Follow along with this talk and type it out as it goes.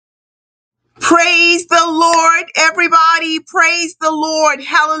Praise the Lord, everybody. Praise the Lord.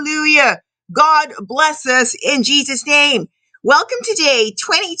 Hallelujah. God bless us in Jesus' name. Welcome to day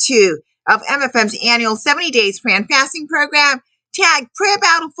 22 of MFM's annual 70 days prayer and fasting program, tagged Prayer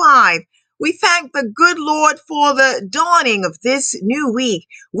Battle 5. We thank the good Lord for the dawning of this new week.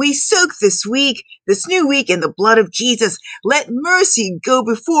 We soak this new week in the blood of Jesus. Let mercy go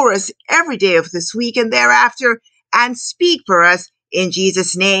before us every day of this week and thereafter and speak for us in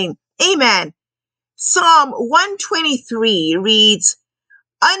Jesus' name. Amen. Psalm 123 reads,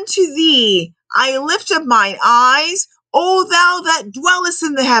 Unto thee I lift up mine eyes, O thou that dwellest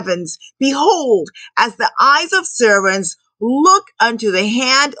in the heavens. Behold, as the eyes of servants look unto the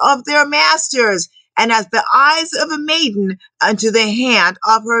hand of their masters, and as the eyes of a maiden unto the hand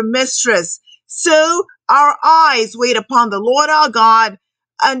of her mistress. So our eyes wait upon the Lord our God,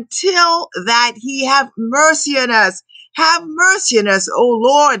 until that he have mercy on us. Have mercy on us, O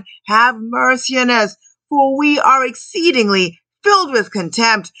Lord, have mercy on us, for we are exceedingly filled with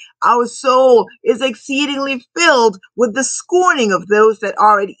contempt. Our soul is exceedingly filled with the scorning of those that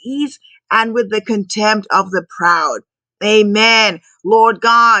are at ease and with the contempt of the proud. Amen. Lord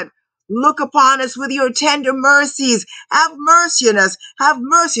God, look upon us with your tender mercies. Have mercy on us. Have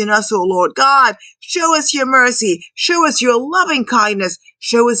mercy on us, O Lord God. Show us your mercy. Show us your loving kindness.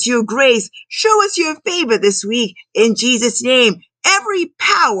 Show us your grace. Show us your favor this week in Jesus' name. Every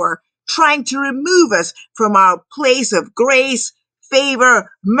power trying to remove us from our place of grace, favor,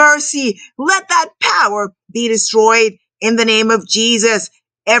 mercy, let that power be destroyed in the name of Jesus.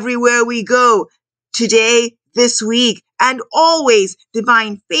 Everywhere we go, today, this week, and always,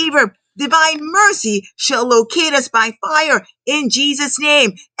 divine favor, divine mercy shall locate us by fire in Jesus'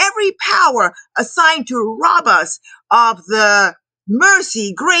 name. Every power assigned to rob us of the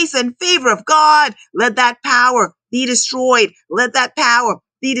mercy, grace, and favor of God, let that power be destroyed. Let that power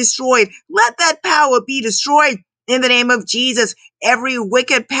be destroyed. Let that power be destroyed in the name of Jesus. Every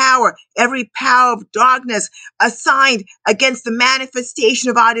wicked power, every power of darkness assigned against the manifestation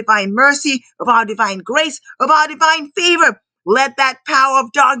of our divine mercy, of our divine grace, of our divine favor, let that power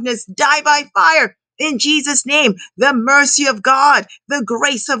of darkness die by fire in Jesus' name. The mercy of God, the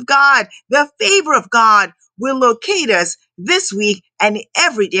grace of God, the favor of God will locate us this week and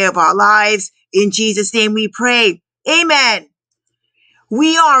every day of our lives. In Jesus' name we pray. Amen.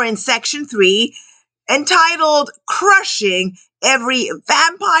 We are in section 3, entitled Crushing Every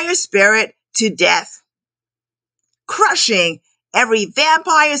Vampire Spirit to Death. Crushing every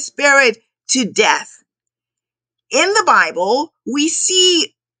vampire spirit to death. In the Bible, we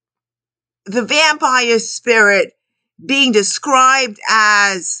see the vampire spirit being described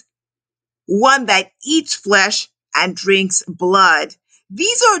as one that eats flesh and drinks blood.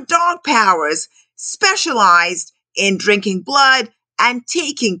 These are dark powers specialized in drinking blood and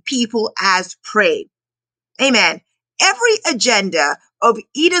taking people as prey. Amen. Every agenda of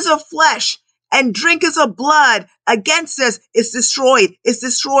eaters of flesh and drinkers of blood against us is destroyed, is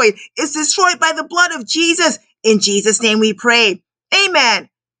destroyed by the blood of Jesus. In Jesus' name we pray. Amen.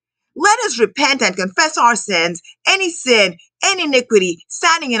 Let us repent and confess our sins, any sin, any iniquity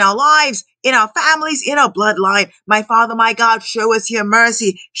standing in our lives, in our families, in our bloodline. My Father, my God, show us your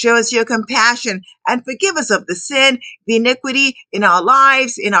mercy, show us your compassion, and forgive us of the sin, the iniquity in our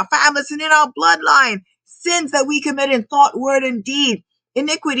lives, in our families, and in our bloodline. Sins that we commit in thought, word, and deed.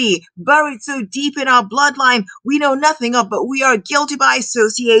 Iniquity buried so deep in our bloodline we know nothing of, but we are guilty by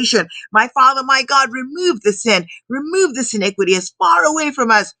association. My Father, my God, remove the sin, remove this iniquity as far away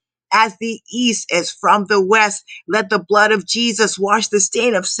from us as the east is from the west. Let the blood of Jesus wash the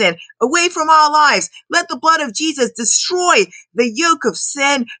stain of sin away from our lives. Let the blood of Jesus destroy the yoke of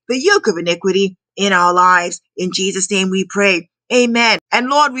sin, the yoke of iniquity in our lives. In Jesus' name we pray. Amen. And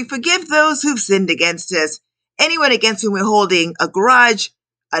Lord, we forgive those who've sinned against us. Anyone against whom we're holding a grudge,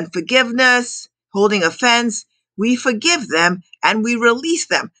 unforgiveness, holding offense, we forgive them and we release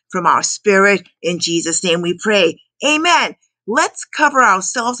them from our spirit. In Jesus' name we pray. Amen. Let's cover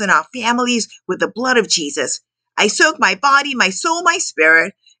ourselves and our families with the blood of Jesus. I soak my body, my soul, my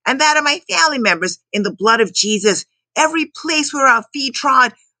spirit, and that of my family members in the blood of Jesus. Every place where our feet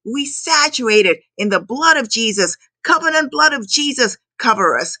trod, we saturate it in the blood of Jesus. Covenant blood of Jesus,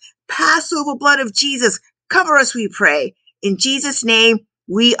 cover us. Passover blood of Jesus, cover us, we pray. In Jesus' name,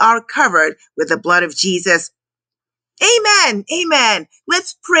 we are covered with the blood of Jesus. Amen. Amen.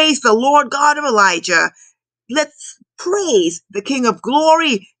 Let's praise the Lord God of Elijah. Let's praise the King of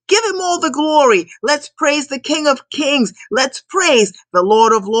Glory. Give him all the glory. Let's praise the King of Kings. Let's praise the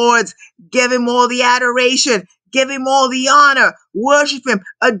Lord of Lords. Give him all the adoration. Give him all the honor. Worship him.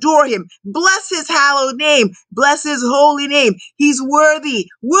 Adore him. Bless his hallowed name. Bless his holy name. He's worthy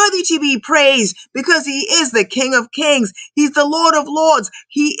to be praised because he is the King of Kings. He's the Lord of Lords.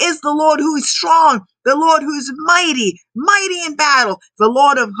 He is the Lord who is strong, the Lord who's mighty in battle, the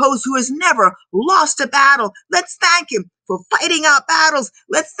Lord of hosts who has never lost a battle. Let's thank him for fighting our battles.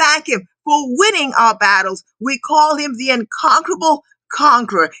 Let's thank him for winning our battles. We call him the unconquerable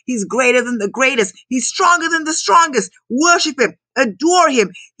conqueror. He's greater than the greatest. He's stronger than the strongest. Worship him. Adore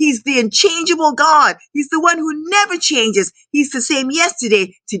him. He's the unchangeable God. He's the one who never changes. He's the same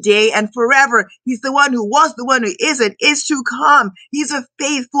yesterday, today, and forever. He's the one who was, the one who is, and is to come. He's a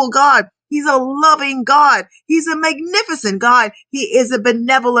faithful God. He's a loving God. He's a magnificent God. He is a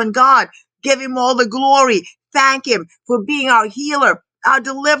benevolent God. Give him all the glory. Thank him for being our healer, our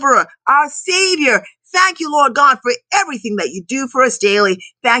deliverer, our savior. Thank you, Lord God, for everything that you do for us daily.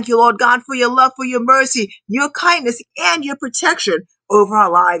 Thank you, Lord God, for your love, for your mercy, your kindness, and your protection over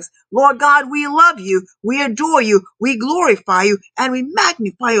our lives. Lord God, we love you, we adore you, we glorify you, and we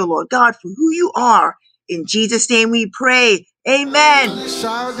magnify you, Lord God, for who you are. In Jesus' name we pray. Amen.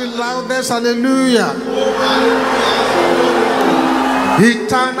 Shout the loudest hallelujah.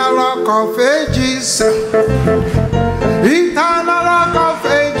 Eternal Rock of Ages. Eternal Rock of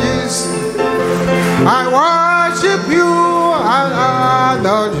Ages. I worship you and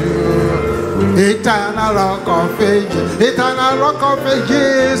adore you. Eternal Rock of Ages. Eternal Rock of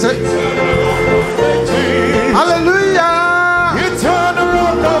Ages. Hallelujah. Eternal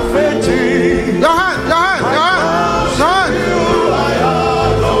Rock of Ages. Your hand.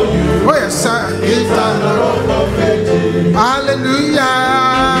 Oh yes, sir. Eternal Rock of Ages. Hallelujah.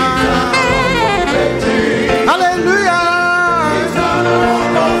 Hallelujah. Eternal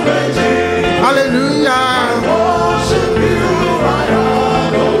Rock of Ages. Hallelujah. I worship you, I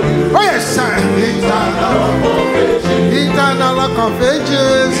adore you. Oh yes, sir. Eternal Rock of Ages. Eternal Rock of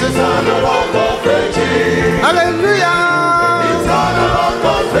Ages. Eternal Rock of Ages. Hallelujah. Eternal Rock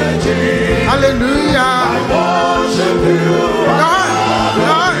of Ages. Hallelujah. I worship you,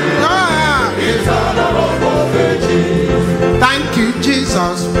 Eternal Rock of Ages. Thank you,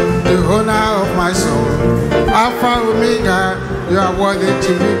 Jesus, the owner of my soul. Alpha Omega, you are worthy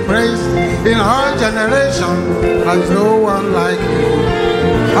to be praised. In all generations, there is no one like you.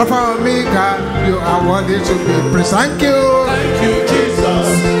 Alpha Omega, you are worthy to be praised. Thank you. Thank you, Jesus,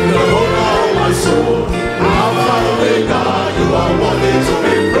 the owner of my soul. Alpha Omega, you are worthy to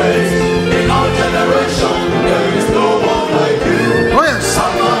be praised. In all generations, there is no one like you. Oh yes.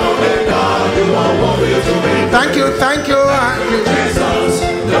 Alpha Omega, you are worthy to be praised. Thank you. Jesus,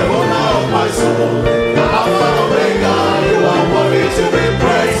 the owner of my soul. Alpha Omega, you are worthy to be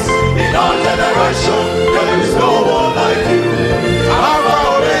praised. In all generations, there is no one like you. Alpha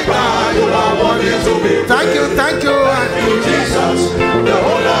Omega, you are worthy to be praised. Thank you. Thank you, Jesus, the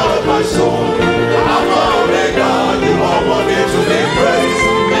owner of my soul. Alpha Omega, you are worthy to be praised.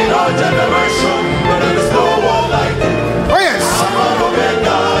 In all generations, there is no one like you. Oh yes. Alpha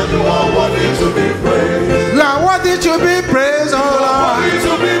Omega, you are worthy to be praised. You are worthy to be praised, oh Lord. Worthy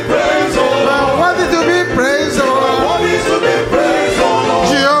to be praised, oh You are Lord. worthy to be praised, oh Lord. Worthy to be praised, oh Lord.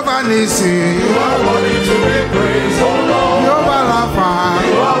 Jehovah Nissi. You are worthy to be praised, oh Lord. Jehovah Rapha.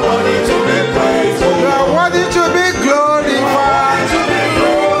 You are worthy to be praised, oh You Lord. are worthy to be glorified. To be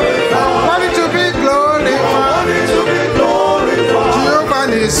glorified. Worthy to be glorified. Worthy to be glorified. Jehovah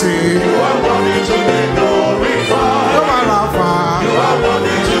Nissi. You are worthy to be glorified. Jehovah Rapha. You are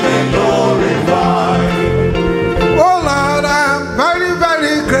worthy to be glorified. Oh Lord, I am very,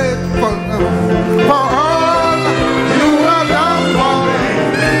 very grateful for all you have done for me.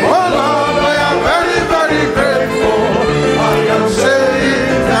 Oh Lord, I am very, very grateful. I am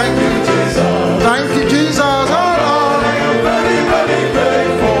saying thank you, Jesus. Thank you, Jesus. Oh Lord, I am very, very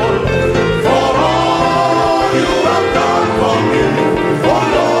grateful for all you have done for me. Oh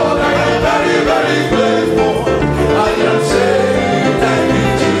Lord, I am very, very grateful. I am saying thank you,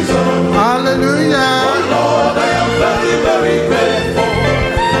 Jesus. hallelujah. Lord, I am very, very grateful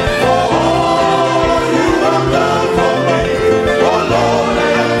for all you have done for me. Oh Lord,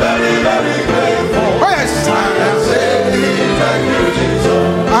 I am very, very grateful. Oh yes, I am saying thank you,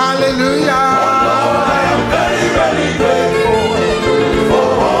 Jesus. hallelujah. Lord, I am very, very grateful for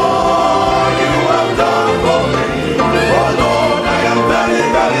all you have done for me. Oh Lord, I am very,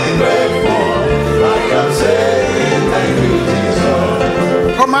 very grateful. I am saying thank you,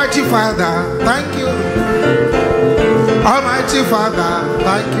 Jesus. Almighty Father, thank you. Almighty Father,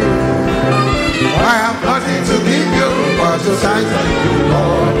 thank you. I have nothing to give you but to thank you,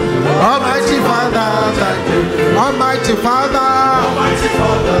 Lord. Almighty Father, thank you. Almighty Father, Almighty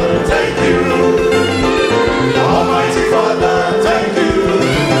Father, thank you.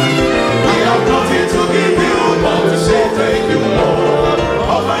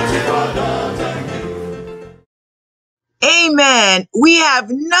 Amen. We have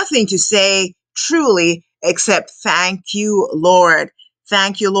nothing to say truly except thank you, Lord.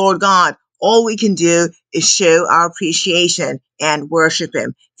 Thank you, Lord God. All we can do is show our appreciation and worship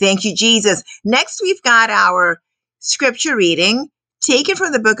him. Thank you, Jesus. Next, we've got our scripture reading taken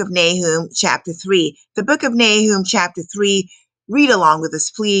from the book of Nahum, chapter 3. The book of Nahum, chapter 3. Read along with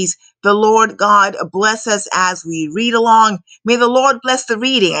us, please. The Lord God bless us as we read along. May the Lord bless the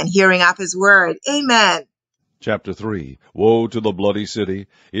reading and hearing of his word. Amen. Chapter 3. Woe to the bloody city!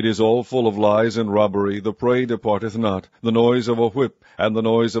 It is all full of lies and robbery. The prey departeth not. The noise of a whip, and the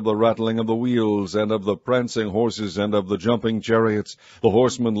noise of the rattling of the wheels, and of the prancing horses, and of the jumping chariots. The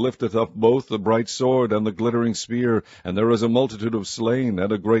horseman lifteth up both the bright sword and the glittering spear, and there is a multitude of slain,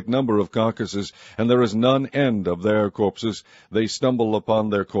 and a great number of carcasses, and there is none end of their corpses. They stumble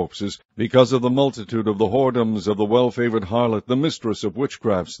upon their corpses, because of the multitude of the whoredoms of the well-favored harlot, the mistress of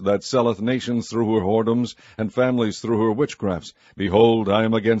witchcrafts, that selleth nations through her whoredoms, and families through her witchcrafts. Behold, I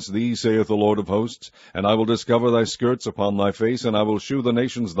am against thee, saith the Lord of hosts, and I will discover thy skirts upon thy face, and I will shew the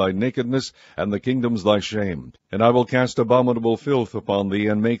nations thy nakedness, and the kingdoms thy shame. And I will cast abominable filth upon thee,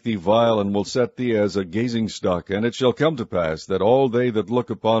 and make thee vile, and will set thee as a gazing stock. And it shall come to pass, that all they that look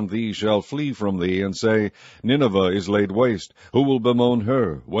upon thee shall flee from thee, and say, Nineveh is laid waste. Who will bemoan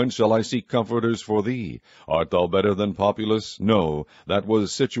her? When shall I seek comforters for thee? Art thou better than Populus? No, that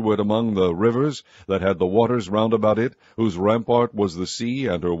was situate among the rivers, that had the waters round about it, whose rampart was the sea,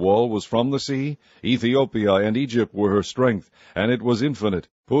 and her wall was from the sea. Ethiopia and Egypt were her strength, and it was infinite.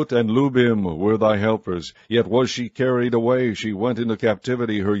 Put and Lubim were thy helpers, yet was she carried away. She went into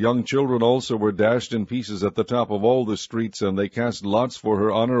captivity. Her young children also were dashed in pieces at the top of all the streets, and they cast lots for her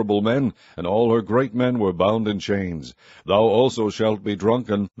honorable men, and all her great men were bound in chains. Thou also shalt be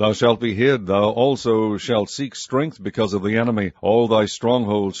drunken, thou shalt be hid, thou also shalt seek strength because of the enemy. All thy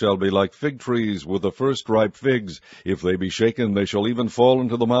strongholds shall be like fig trees with the first ripe figs. If they be shaken, they shall even fall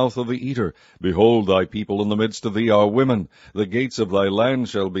into the mouth of the eater. Behold, thy people in the midst of thee are women. The gates of thy land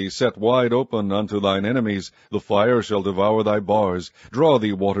shall be set wide open unto thine enemies. The fire shall devour thy bars. Draw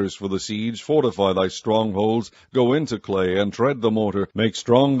thee waters for the siege. Fortify thy strongholds. Go into clay, and tread the mortar. Make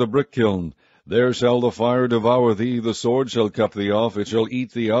strong the brick kiln. There shall the fire devour thee, the sword shall cut thee off, it shall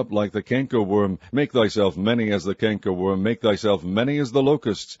eat thee up like the cankerworm. Make thyself many as the cankerworm, make thyself many as the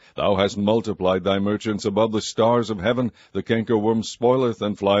locusts. Thou hast multiplied thy merchants above the stars of heaven, the cankerworm spoileth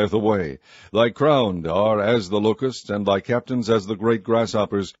and flieth away. Thy crowned are as the locusts, and thy captains as the great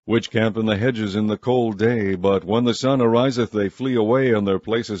grasshoppers, which camp in the hedges in the cold day, but when the sun ariseth they flee away, and their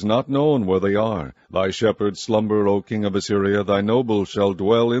place is not known where they are. Thy shepherds slumber, O king of Assyria, thy nobles shall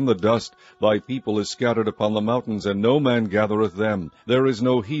dwell in the dust. Thy people is scattered upon the mountains, and no man gathereth them. There is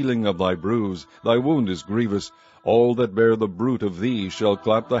no healing of thy bruise, thy wound is grievous. All that bear the bruit of thee shall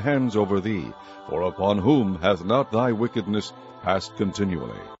clap the hands over thee, for upon whom hath not thy wickedness passed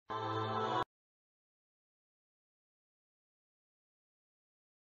continually?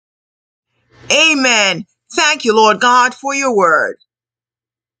 Amen. Thank you, Lord God, for your word.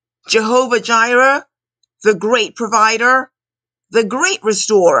 Jehovah Jireh, the great provider, the great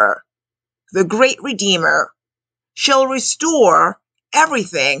restorer, the great redeemer, shall restore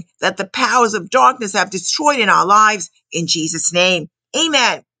everything that the powers of darkness have destroyed in our lives in Jesus' name.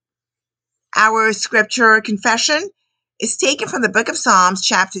 Amen. Our scripture confession is taken from the book of Psalms,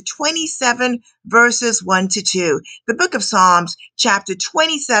 chapter 27, verses 1 to 2. The book of Psalms, chapter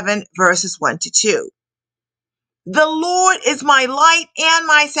 27, verses 1 to 2. The Lord is my light and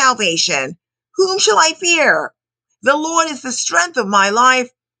my salvation. Whom shall I fear? The Lord is the strength of my life.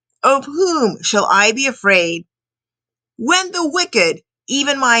 Of whom shall I be afraid? When the wicked,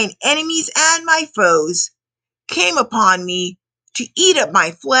 even mine enemies and my foes, came upon me to eat up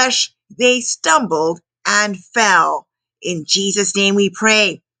my flesh, they stumbled and fell. In Jesus' name we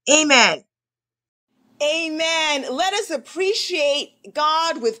pray. Amen. Amen. Let us appreciate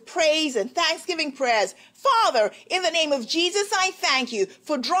God with praise and thanksgiving prayers. Father, in the name of Jesus, I thank you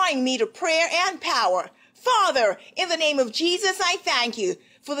for drawing me to prayer and power. Father, in the name of Jesus, I thank you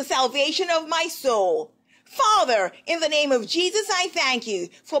for the salvation of my soul. Father, in the name of Jesus, I thank you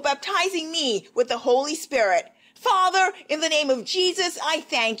for baptizing me with the Holy Spirit. Father, in the name of Jesus, I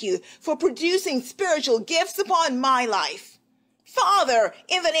thank you for producing spiritual gifts upon my life. Father,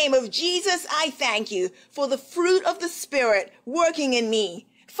 in the name of Jesus, I thank you for the fruit of the Spirit working in me.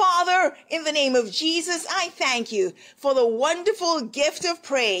 Father, in the name of Jesus, I thank you for the wonderful gift of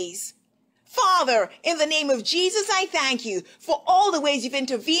praise. Father, in the name of Jesus, I thank you for all the ways you've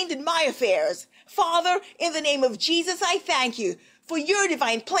intervened in my affairs. Father, in the name of Jesus, I thank you for your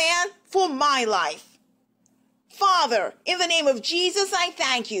divine plan for my life. Father, in the name of Jesus, I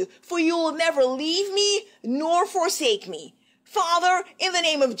thank you for you will never leave me nor forsake me. Father, in the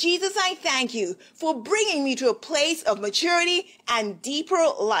name of Jesus, I thank you for bringing me to a place of maturity and deeper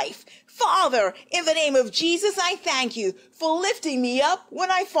life. Father, in the name of Jesus, I thank you for lifting me up when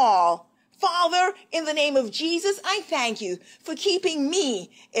I fall. Father, in the name of Jesus, I thank you for keeping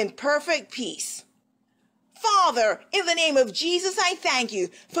me in perfect peace. Father, in the name of Jesus, I thank you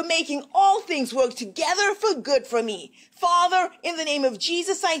for making all things work together for good for me. Father, in the name of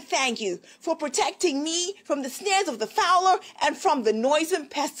Jesus, I thank you for protecting me from the snares of the fowler and from the noisome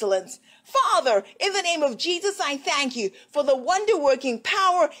pestilence. Father, in the name of Jesus, I thank you for the wonder-working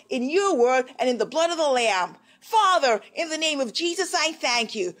power in your word and in the blood of the Lamb. Father, in the name of Jesus, I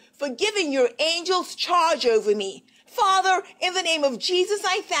thank you for giving your angels charge over me. Father, in the name of Jesus,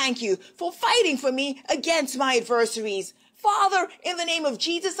 I thank you for fighting for me against my adversaries. Father, in the name of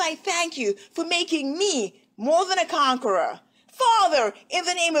Jesus, I thank you for making me more than a conqueror. Father, in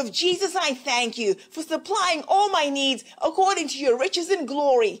the name of Jesus, I thank you for supplying all my needs according to your riches and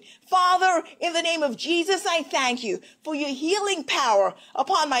glory. Father, in the name of Jesus, I thank you for your healing power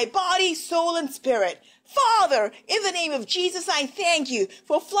upon my body, soul, and spirit. Father, in the name of Jesus, I thank you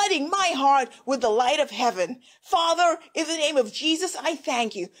for flooding my heart with the light of heaven. Father, in the name of Jesus, I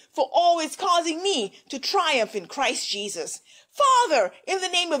thank you for always causing me to triumph in Christ Jesus. Father, in the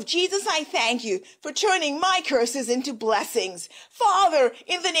name of Jesus, I thank you for turning my curses into blessings. Father,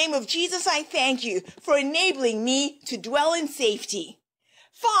 in the name of Jesus, I thank you for enabling me to dwell in safety.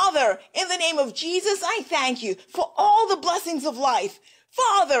 Father, in the name of Jesus, I thank you for all the blessings of life.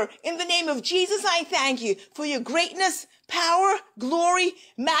 Father, in the name of Jesus, I thank you for your greatness, power, glory,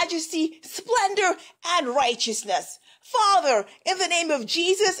 majesty, splendor, and righteousness. Father, in the name of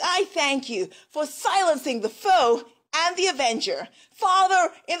Jesus, I thank you for silencing the foe and the avenger.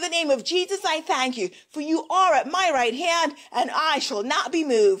 Father, in the name of Jesus, I thank you, for you are at my right hand, and I shall not be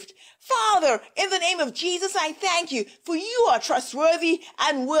moved. Father, in the name of Jesus, I thank you, for you are trustworthy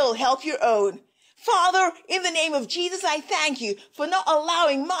and will help your own. Father, in the name of Jesus, I thank you for not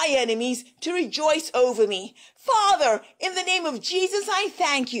allowing my enemies to rejoice over me. Father, in the name of Jesus, I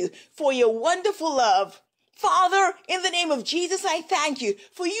thank you for your wonderful love. Father, in the name of Jesus, I thank you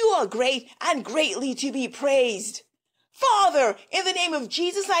for you are great and greatly to be praised. Father, in the name of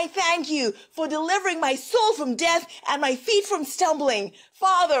Jesus, I thank you for delivering my soul from death and my feet from stumbling.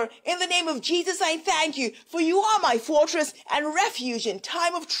 Father, in the name of Jesus, I thank you, for you are my fortress and refuge in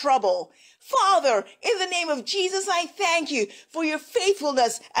time of trouble. Father, in the name of Jesus, I thank you for your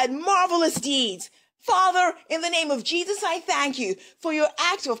faithfulness and marvelous deeds. Father, in the name of Jesus, I thank you for your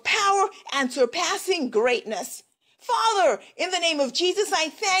act of power and surpassing greatness. Father, in the name of Jesus, I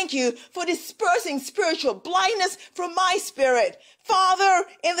thank you for dispersing spiritual blindness from my spirit. Father,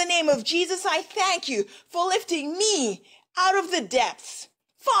 in the name of Jesus, I thank you for lifting me out of the depths.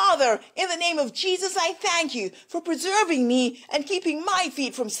 Father, in the name of Jesus, I thank you for preserving me and keeping my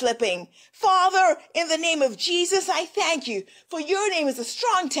feet from slipping. Father, in the name of Jesus, I thank you, for your name is a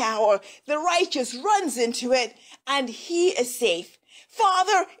strong tower. The righteous runs into it, and he is safe.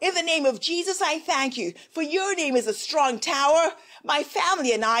 Father, in the name of Jesus, I thank you, for your name is a strong tower. My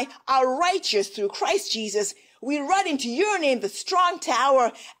family and I are righteous through Christ Jesus. We run into your name, the strong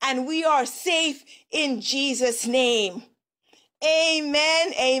tower, and we are safe in Jesus' name.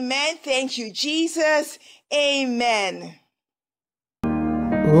 Amen. Amen. Thank you, Jesus. Amen.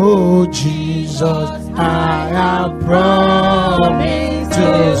 Oh, Jesus, I have promised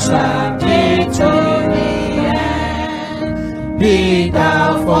to serve thee to the end. Be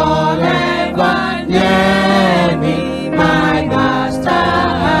thou forever near me, my master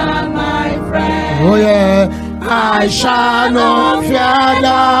and my friend. Oh, yeah. I shall not fear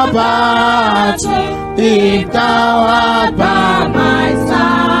the battle if thou art by my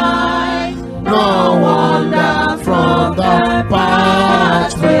side. No wonder from the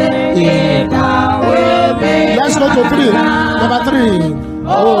pathway if thou wilt be. Let's go to 3. Number 3.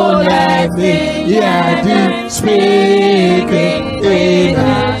 Oh, let me hear thee speaking in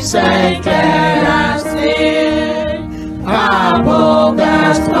a second still. Above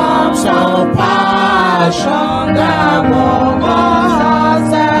the storms of passion, the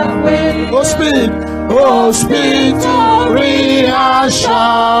moments of wind. Oh, speak to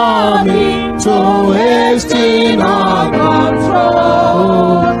reassure me, to hasten on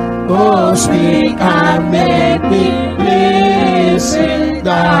control. Oh, speak and make me listen.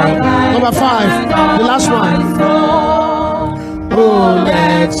 Number 5, the last one. Oh,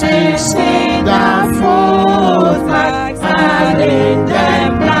 let's see the footprints and in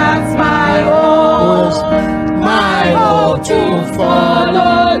them plants my hopes, my hope to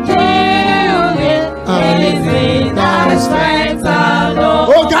follow thee, anything that strength alone.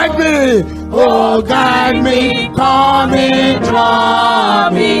 Oh, guide me Oh, guide me, coming, draw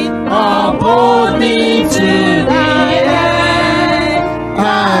me, uphold me to the end,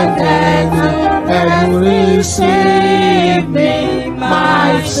 and then receive me,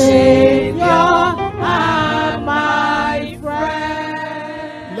 my Savior and my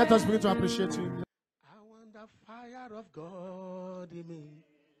friend. Let us begin to appreciate Him. I want the fire of God in me.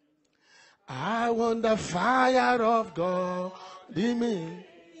 I want the fire of God in me.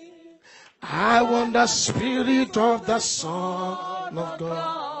 I want the Spirit of the Son of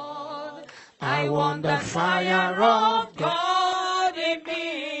God. I want the fire of God in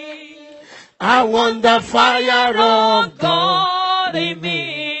me. I want the fire of God in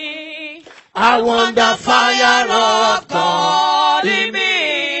me. I want the fire of God in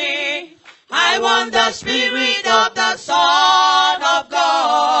me. I want the Spirit of the Son of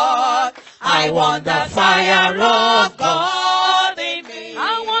God. I want the fire of God in me.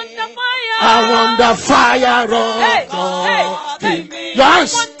 I want the fire. I want the fire of God in me.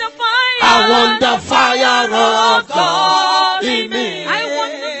 Yes. I want the fire of God in me.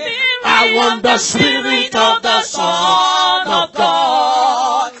 I want the Spirit of the Son of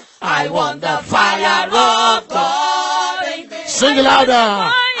God. I want the fire of God in me. Sing louder.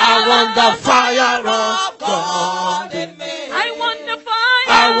 I want the fire of God in me. I want the fire.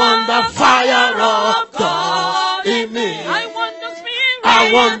 I want the fire of God in me.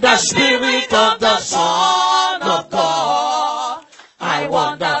 I want the Spirit of the Son of God. I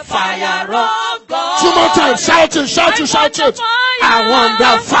want the fire of God. Two more times. Shout it, shout it, shout it. I want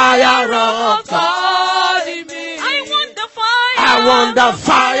the fire of God in me. I want the fire. I want the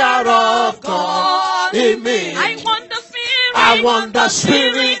fire of God in me. I want the Spirit. I want the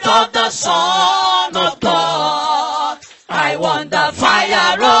Spirit of the Son of God. I want the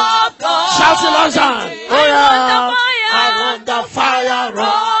fire of God. Shout it, Lazarus. Oh yeah. I want the fire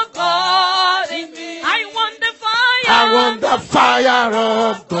of God in me. I want the fire. I want the fire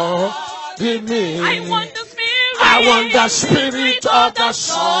of God in me. I want the Spirit. I want the Spirit of the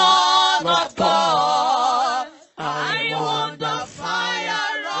Son of God. I want the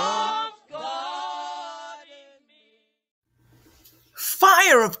fire of God in me.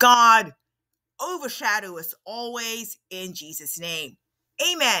 Fire of God overshadow us always in Jesus' name.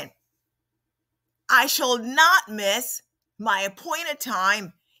 Amen. I shall not miss my appointed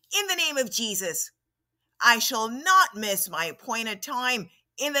time in the name of Jesus. I shall not miss my appointed time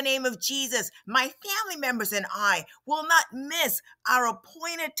in the name of Jesus. My family members and I will not miss our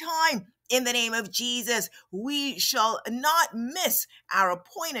appointed time in the name of Jesus. We shall not miss our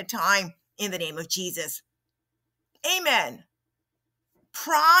appointed time in the name of Jesus. Amen.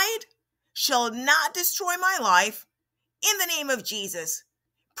 Pride shall not destroy my life in the name of Jesus.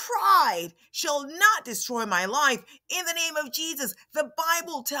 Pride shall not destroy my life in the name of Jesus. The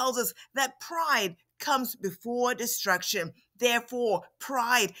Bible tells us that pride comes before destruction. Therefore,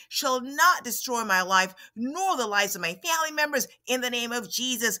 pride shall not destroy my life, nor the lives of my family members in the name of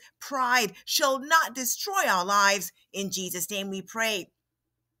Jesus. Pride shall not destroy our lives. In Jesus' name we pray.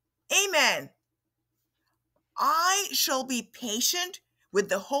 Amen. I shall be patient with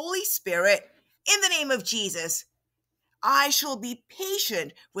the Holy Spirit in the name of Jesus. I shall be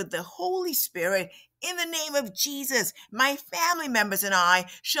patient with the Holy Spirit in the name of Jesus. My family members and I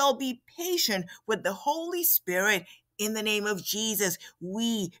shall be patient with the Holy Spirit in the name of Jesus.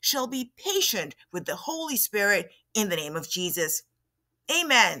 We shall be patient with the Holy Spirit in the name of Jesus.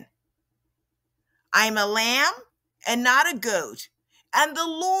 Amen. I am a lamb and not a goat, and the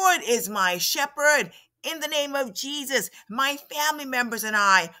Lord is my shepherd. In the name of Jesus, my family members and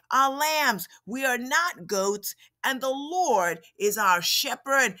I are lambs. We are not goats, and the Lord is our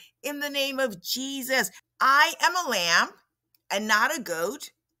shepherd. In the name of Jesus, I am a lamb and not a goat,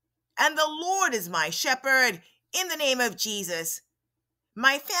 and the Lord is my shepherd. In the name of Jesus,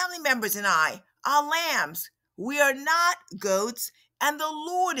 my family members and I are lambs. We are not goats, and the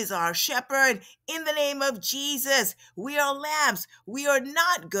Lord is our shepherd. In the name of Jesus, we are lambs. We are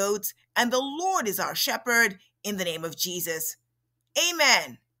not goats, and the Lord is our shepherd. In the name of Jesus.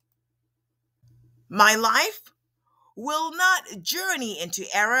 Amen. My life will not journey into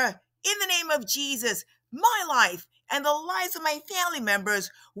error. In the name of Jesus, my life and the lives of my family members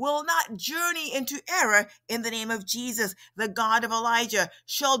will not journey into error. In the name of Jesus, the God of Elijah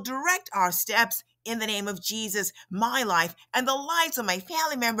shall direct our steps. In the name of Jesus, my life and the lives of my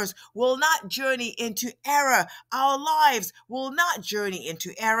family members will not journey into error. Our lives will not journey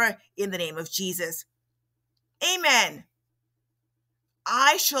into error. In the name of Jesus. Amen.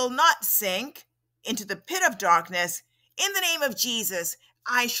 I shall not sink into the pit of darkness. In the name of Jesus,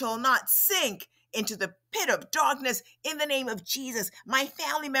 I shall not sink into the pit of darkness in the name of Jesus. My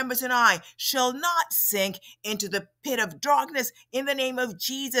family members and I shall not sink into the pit of darkness in the name of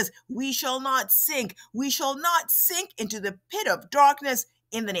Jesus. We shall not sink. We shall not sink into the pit of darkness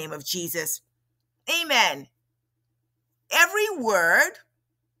in the name of Jesus. Amen. Every word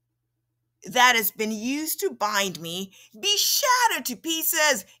that has been used to bind me be shattered to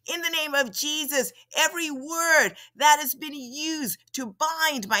pieces in the name of Jesus. Every word that has been used to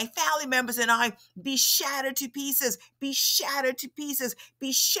bind my family members and I be shattered to pieces, be shattered to pieces,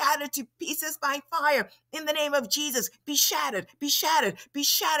 be shattered to pieces by fire in the name of Jesus. Be shattered, be shattered, be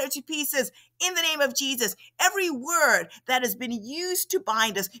shattered to pieces in the name of Jesus. Every word that has been used to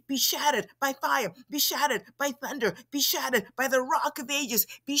bind us be shattered by fire, be shattered by thunder, be shattered by the rock of ages,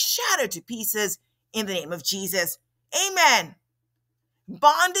 be shattered to pieces in the name of Jesus. Amen.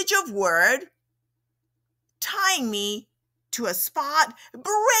 Bondage of word, tying me to a spot,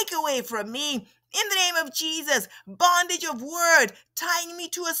 break away from me in the name of Jesus. Bondage of word, tying me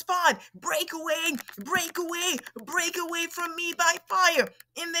to a spot, break away, break away, break away from me by fire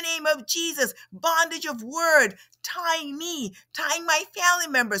in the name of Jesus. Bondage of word, tying me, tying my family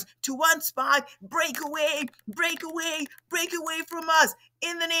members to one spot, break away, break away, break away from us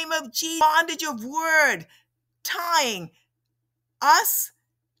in the name of Jesus. Bondage of word, tying us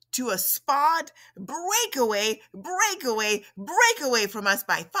to a spot, break away, break away, break away from us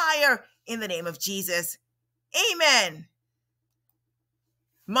by fire in the name of Jesus. Amen.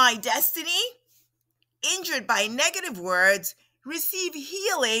 My destiny, injured by negative words, receive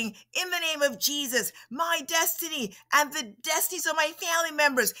healing in the name of Jesus. My destiny and the destinies of my family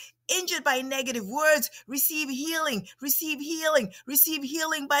members, injured by negative words, receive healing, receive healing, receive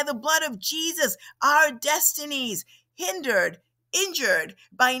healing by the blood of Jesus. Our destinies, injured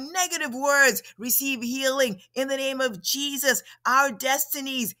by negative words, receive healing in the name of Jesus. Our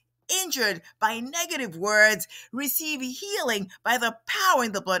destinies, injured by negative words, receive healing by the power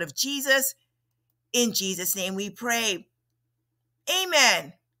in the blood of Jesus. In Jesus' name we pray.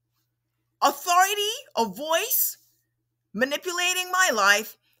 Amen. Authority of voice manipulating my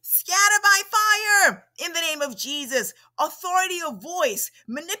life, scatter by fire in the name of Jesus. Authority of voice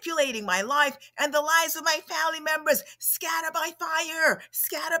manipulating my life and the lives of my family members, scatter by fire,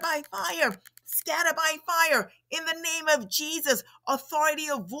 scatter by fire, scatter by fire in the name of Jesus. Authority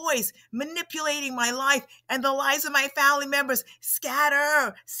of voice manipulating my life and the lives of my family members,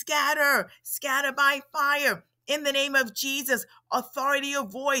 scatter, scatter, scatter by fire in the name of Jesus. Authority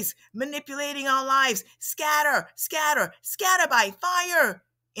of voice manipulating our lives, scatter, scatter, scatter by fire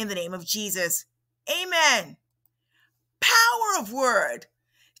in the name of Jesus. Amen. Power of word,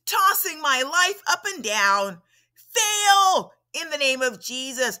 tossing my life up and down, fail in the name of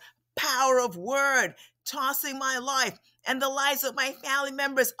Jesus. Power of word, tossing my life and the lives of my family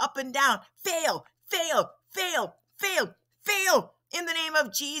members up and down, fail, fail, fail, fail, fail in the name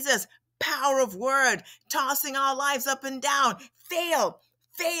of Jesus. Power of word, tossing our lives up and down, fail,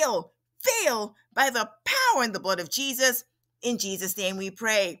 fail, fail by the power and the blood of Jesus. In Jesus' name we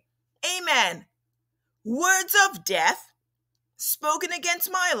pray. Amen. Words of death spoken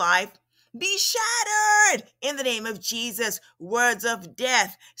against my life, be shattered in the name of Jesus. Words of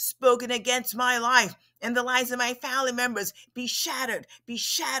death spoken against my life and the lives of my family members, be shattered, be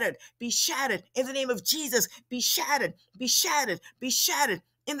shattered, be shattered in the name of Jesus. Be shattered, be shattered, be shattered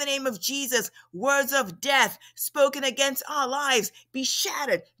in the name of Jesus. Words of death spoken against our lives, be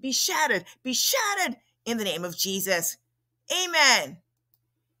shattered, be shattered, be shattered in the name of Jesus. Amen.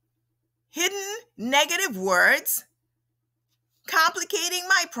 Hidden negative words complicating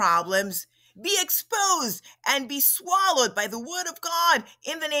my problems, be exposed and be swallowed by the word of God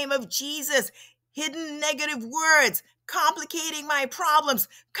in the name of Jesus. Hidden negative words complicating my problems,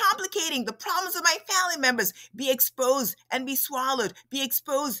 complicating the problems of my family members, be exposed and be swallowed, be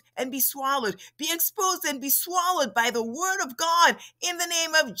exposed and be swallowed, be exposed and be swallowed by the word of God in the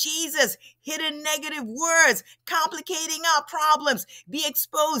name of Jesus. Hidden negative words complicating our problems, be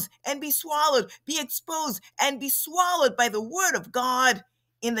exposed and be swallowed, be exposed and be swallowed by the word of God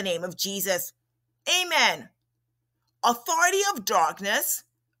in the name of Jesus. Amen. Authority of darkness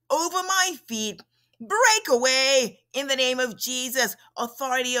over my feet, break away in the name of Jesus.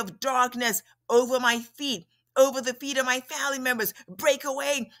 Authority of darkness over my feet, over the feet of my family members, break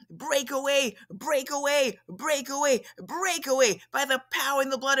away, break away, break away, break away, break away by the power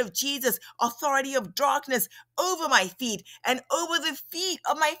and the blood of Jesus. Authority of darkness over my feet and over the feet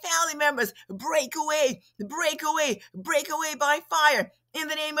of my family members, break away, break away, break away by fire. In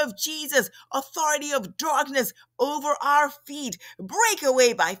the name of Jesus, authority of darkness over our feet, break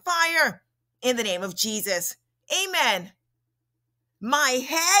away by fire. In the name of Jesus. Amen. My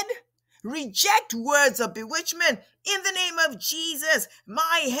head Reject words of bewitchment in the name of Jesus.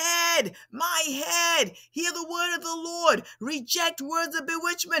 My head, hear the word of the Lord. Reject words of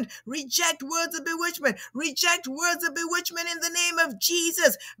bewitchment. Reject words of bewitchment. Reject words of bewitchment in the name of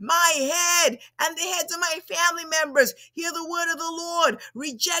Jesus. My head and the heads of my family members, hear the word of the Lord.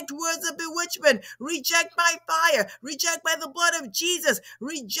 Reject words of bewitchment. Reject by fire. Reject by the blood of Jesus.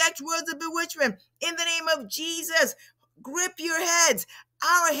 Reject words of bewitchment in the name of Jesus. Grip your heads.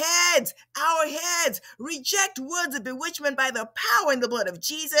 Our heads, reject words of bewitchment by the power and the blood of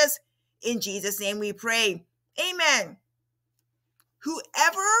Jesus. In Jesus' name we pray. Amen.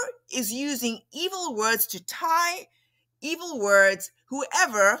 Whoever is using evil words to tie evil words,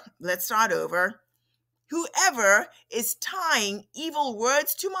 let's start over. Whoever is tying evil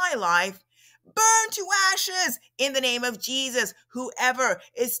words to my life, burn to ashes in the name of Jesus. Whoever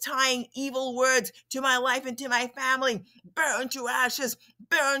is tying evil words to my life and to my family, burn to ashes,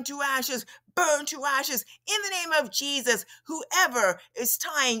 burn to ashes, burn to ashes in the name of Jesus. Whoever is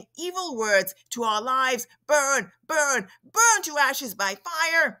tying evil words to our lives, burn to ashes by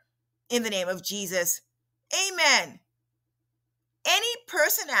fire in the name of Jesus. Amen. Any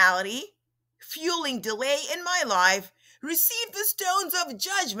personality fueling delay in my life, receive the stones of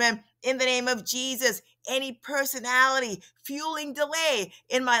judgment in the name of Jesus. Any personality fueling delay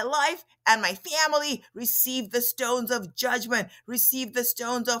in my life and my family, receive the stones of judgment, receive the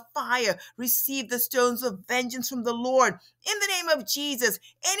stones of fire, receive the stones of vengeance from the Lord in the name of Jesus.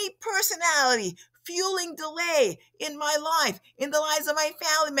 Any personality fueling delay in my life, in the lives of my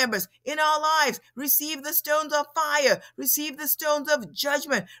family members, in our lives, receive the stones of fire, receive the stones of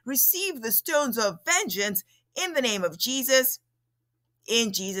judgment, receive the stones of vengeance in the name of Jesus.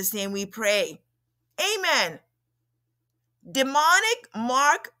 In Jesus' name we pray. Amen. Demonic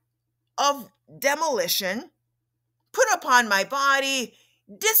mark of demolition put upon my body,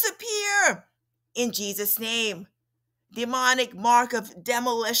 disappear in Jesus' name. Demonic mark of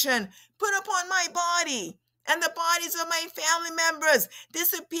demolition put upon my body and the bodies of my family members,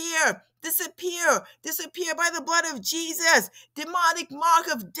 disappear by the blood of Jesus. Demonic mark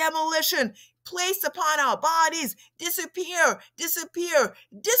of demolition placed upon our bodies, disappear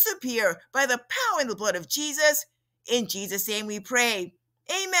by the power and the blood of Jesus. In Jesus' name we pray.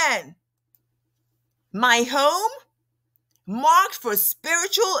 Amen. My home, marked for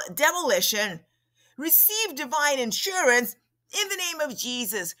spiritual demolition, receive divine insurance in the name of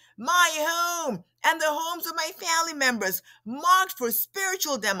Jesus. My home and the homes of my family members, marked for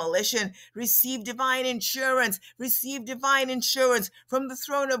spiritual demolition, receive divine insurance. Receive divine insurance from the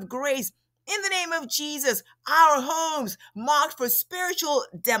throne of grace in the name of Jesus. Our homes, marked for spiritual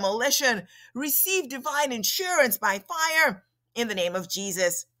demolition, receive divine insurance by fire in the name of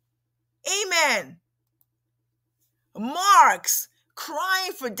Jesus. Amen. Marks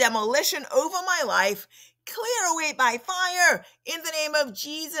crying for demolition over my life, clear away by fire in the name of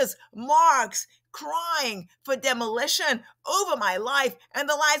Jesus. Marks crying for demolition over my life and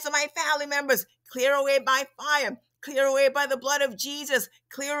the lives of my family members, clear away by fire, clear away by the blood of Jesus,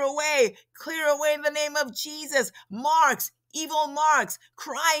 clear away in the name of Jesus. Marks, evil marks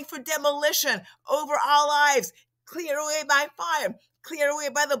crying for demolition over our lives, clear away by fire, clear away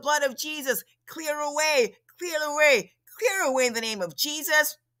by the blood of Jesus, clear away in the name of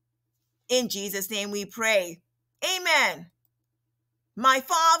Jesus. In Jesus' name we pray. Amen. My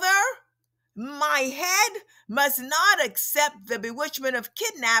Father, my head must not accept the bewitchment of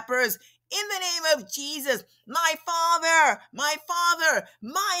kidnappers in the name of Jesus. My Father,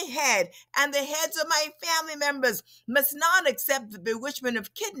 my head and the heads of my family members must not accept the bewitchment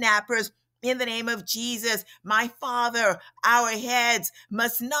of kidnappers in the name of Jesus. My Father, our heads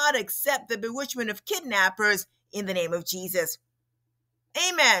must not accept the bewitchment of kidnappers in the name of Jesus.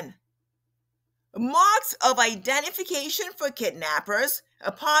 Amen. Marks of identification for kidnappers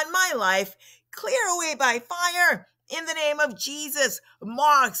upon my life, clear away by fire in the name of Jesus.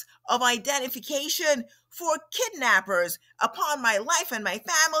 Marks of identification for kidnappers upon my life and my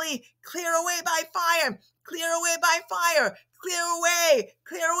family, clear away by fire, clear away by fire, clear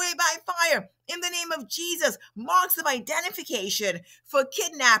away by fire in the name of Jesus. Marks of identification for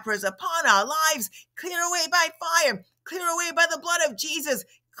kidnappers upon our lives, clear away by fire, clear away by the blood of Jesus,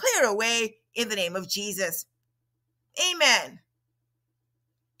 clear away in the name of Jesus. Amen.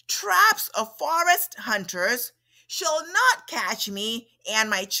 Traps of forest hunters shall not catch me and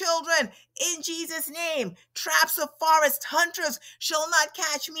my children in Jesus' name. Traps of forest hunters shall not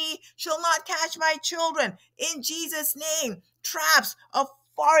catch me, shall not catch my children in Jesus' name. Traps of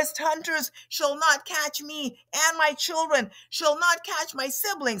forest hunters shall not catch me and my children, shall not catch my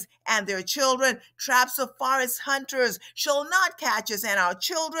siblings and their children. Traps of forest hunters shall not catch us and our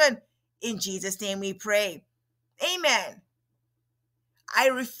children In Jesus' name we pray. Amen. I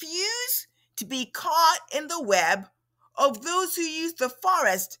refuse to be caught in the web of those who use the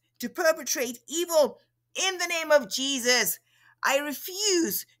forest to perpetrate evil in the name of Jesus. I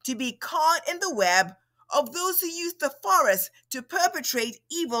refuse to be caught in the web of those who use the forest to perpetrate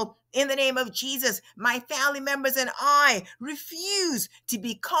evil in the name of Jesus. My family members and I refuse to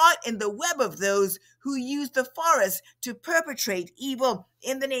be caught in the web of those who use the forest to perpetrate evil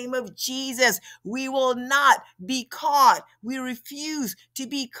in the name of Jesus. We will not be caught. We refuse to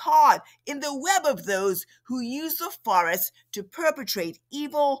be caught in the web of those who use the forest to perpetrate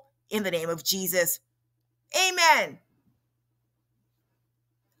evil in the name of Jesus. Amen.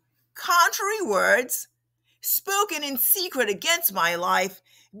 Contrary words spoken in secret against my life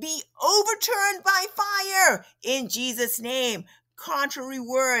be overturned by fire in Jesus' name. Contrary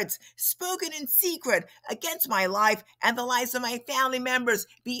words spoken in secret against my life and the lives of my family members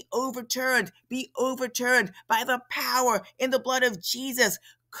be overturned by the power in the blood of Jesus.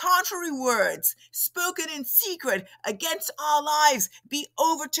 Contrary words spoken in secret against our lives be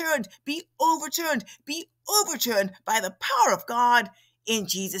overturned by the power of God. In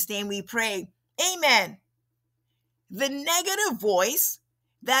Jesus' name we pray. Amen. The negative voice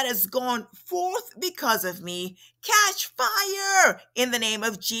that has gone forth because of me, catch fire in the name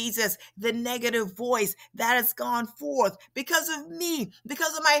of Jesus. The negative voice that has gone forth because of me,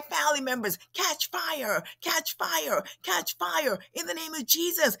 because of my family members, catch fire in the name of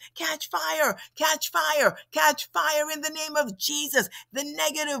Jesus. Catch fire in the name of Jesus. The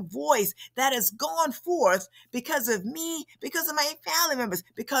negative voice that has gone forth because of me, because of my family members,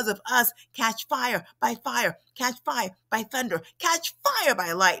 because of us, catch fire by fire, catch fire by thunder, catch fire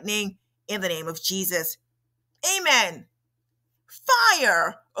by lightning in the name of Jesus. Amen.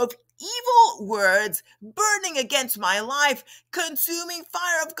 Fire of evil words burning against my life, consuming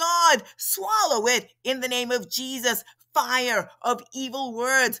fire of God, swallow it in the name of Jesus. Fire of evil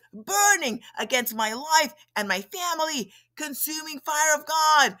words burning against my life and my family, consuming fire of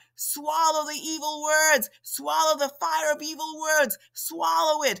God, swallow the evil words, swallow the fire of evil words,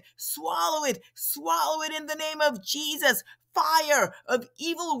 swallow it in the name of Jesus. Fire of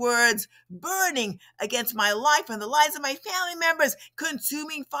evil words burning against my life and the lives of my family members,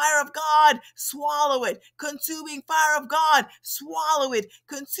 consuming fire of God, swallow it, consuming fire of God, swallow it,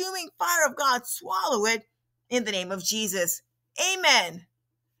 consuming fire of God, swallow it in the name of Jesus. Amen.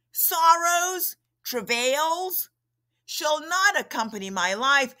 Sorrows, travails shall not accompany my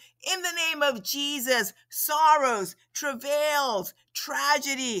life in the name of Jesus. Sorrows, travails,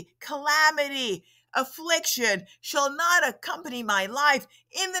 tragedy, calamity, affliction shall not accompany my life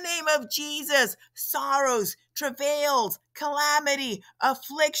in the name of Jesus. Sorrows, travails, calamity,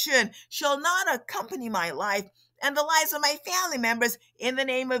 affliction shall not accompany my life and the lives of my family members in the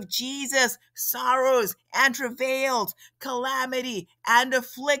name of Jesus. Sorrows and travails, calamity and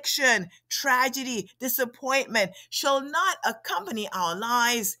affliction, tragedy, disappointment shall not accompany our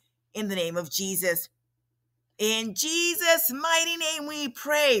lives in the name of Jesus. In Jesus' mighty name we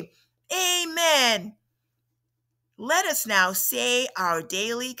pray. Amen. Let us now say our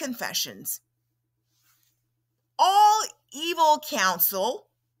daily confessions. All evil counsel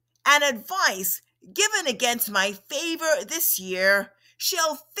and advice given against my favor this year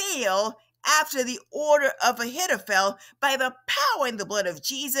shall fail after the order of Ahithophel by the power and the blood of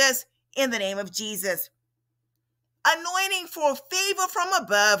Jesus, in the name of Jesus. Anointing for favor from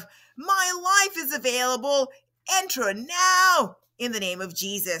above, my life is available. Enter now in the name of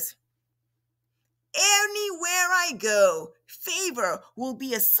Jesus. Anywhere I go, favor will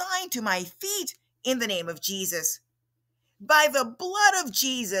be assigned to my feet in the name of Jesus. By the blood of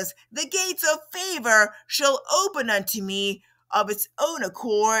Jesus, the gates of favor shall open unto me of its own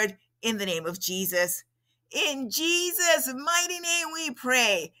accord in the name of Jesus. In Jesus' mighty name we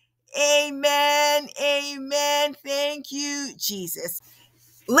pray. Amen. Amen. Thank you, Jesus.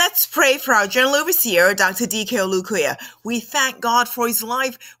 Let's pray for our General Overseer, Dr. D.K Olukoya. We thank God for his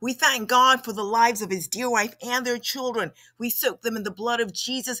life. We thank God for the lives of his dear wife and their children. We soak them in the blood of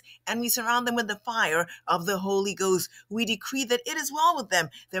Jesus and we surround them with the fire of the Holy Ghost. We decree that it is well with them,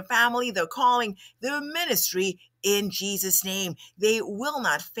 their family, their calling, their ministry, in Jesus' name. They will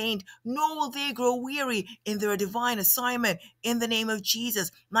not faint, nor will they grow weary in their divine assignment. In the name of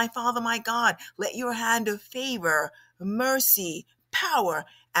Jesus, my Father, my God, let your hand of favor, mercy, power,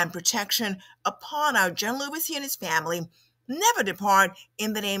 and protection upon our General Overseer and his family never depart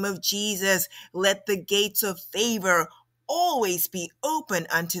in the name of Jesus. Let the gates of favor always be open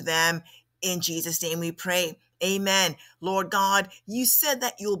unto them In Jesus' name we pray. Amen. Lord God, you said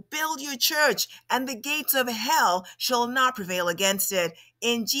that you'll build your church and the gates of hell shall not prevail against it.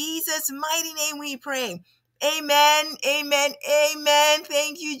 In Jesus' mighty name we pray. Amen, amen, amen.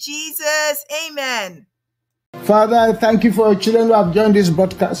 Thank you, Jesus. Amen. Father, I thank you for your children who have joined this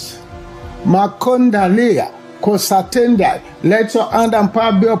broadcast. Makonda Leah, Kosatenda, let your hand and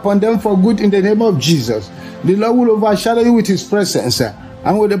power be upon them for good in the name of Jesus. The Lord will overshadow you with his presence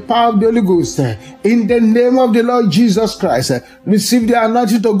and with the power of the Holy Ghost. In the name of the Lord Jesus Christ, receive the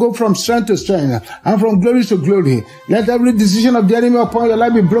anointing to go from strength to strength and from glory to glory. Let every decision of the enemy upon your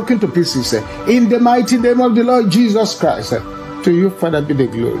life be broken to pieces. In the mighty name of the Lord Jesus Christ, to you, Father, be the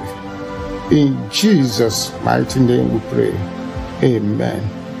glory. In Jesus' mighty name we pray. Amen.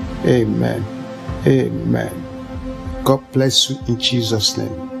 Amen. Amen. God bless you in Jesus'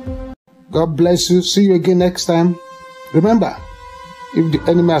 name. God bless you. See you again next time. Remember, if the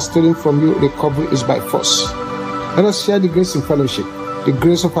enemy has stolen from you, recovery is by force. Let us share the grace in fellowship. The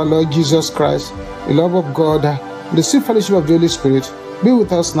grace of our Lord Jesus Christ, the love of God, and the sweet fellowship of the Holy Spirit be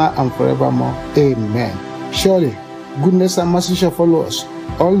with us now and forevermore. Amen. Surely, goodness and mercy shall follow us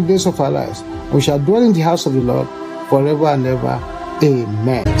all the days of our lives. We shall dwell in the house of the Lord forever and ever.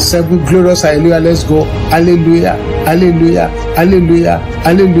 Amen. 7 glorious hallelujah. Let's go. Hallelujah. Hallelujah. Hallelujah.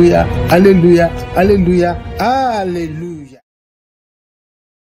 Hallelujah. Hallelujah. Hallelujah. Hallelujah.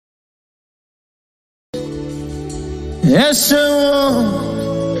 Yes,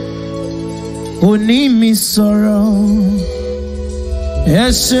 Oni mi sọ̀rọ̀.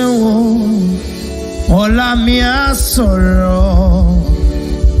 Yes, Ọlá mi á sọ̀rọ̀.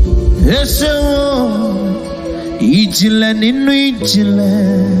 Yes, ìjìnlẹ̀ nínú ìjìnlẹ̀.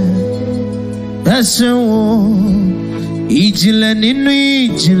 Yes, ìjìnlẹ̀ nínú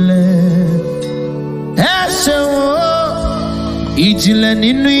ìjìnlẹ̀. Yes, ìjìnlẹ̀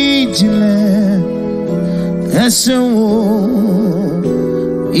nínú ìjìnlẹ̀. Yes,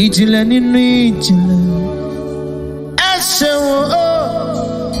 ìjìnlẹ̀ nínú ìjìnlẹ̀. Yes,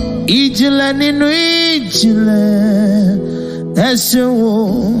 ìjìnlẹ̀ nínú ìjìnlẹ̀. Yes,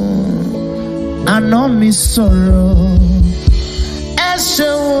 àná mi sọ̀rọ̀. Yes,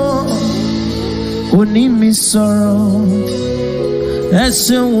 òní mi sọ̀rọ̀. Yes,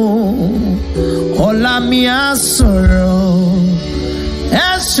 ọ̀la mi á sọ̀rọ̀.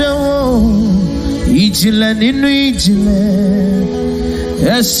 Yes, ìjìnlẹ̀ nínú ìjìnlẹ̀.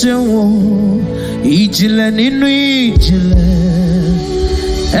 Yes, ìjìnlẹ̀ nínú ìjìnlẹ̀.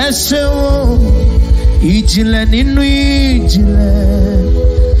 Yes, ìjìnlẹ̀ nínú ìjìnlẹ̀.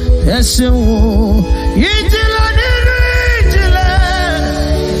 Yes, ìjìnlẹ̀ nínú ìjìnlẹ̀.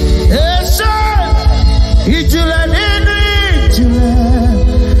 Yes, ìjìnlẹ̀ nínú ìjìnlẹ̀.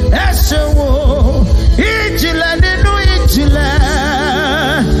 Yes, ìjìnlẹ̀ nínú ìjìnlẹ̀.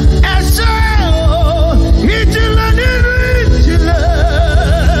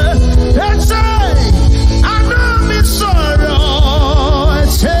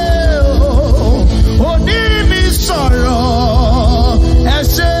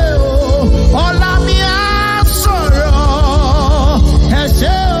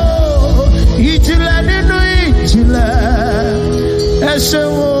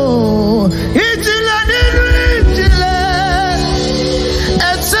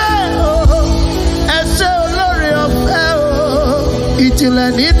 Ìjìnlẹ̀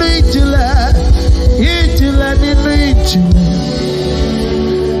nínú ìjìnlẹ̀. Ìjìnlẹ̀ nínú ìjìnlẹ̀.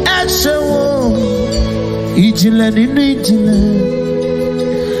 Ẹ ṣeun. Ìjìnlẹ̀ nínú ìjìnlẹ̀.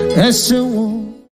 Ẹ ṣeun.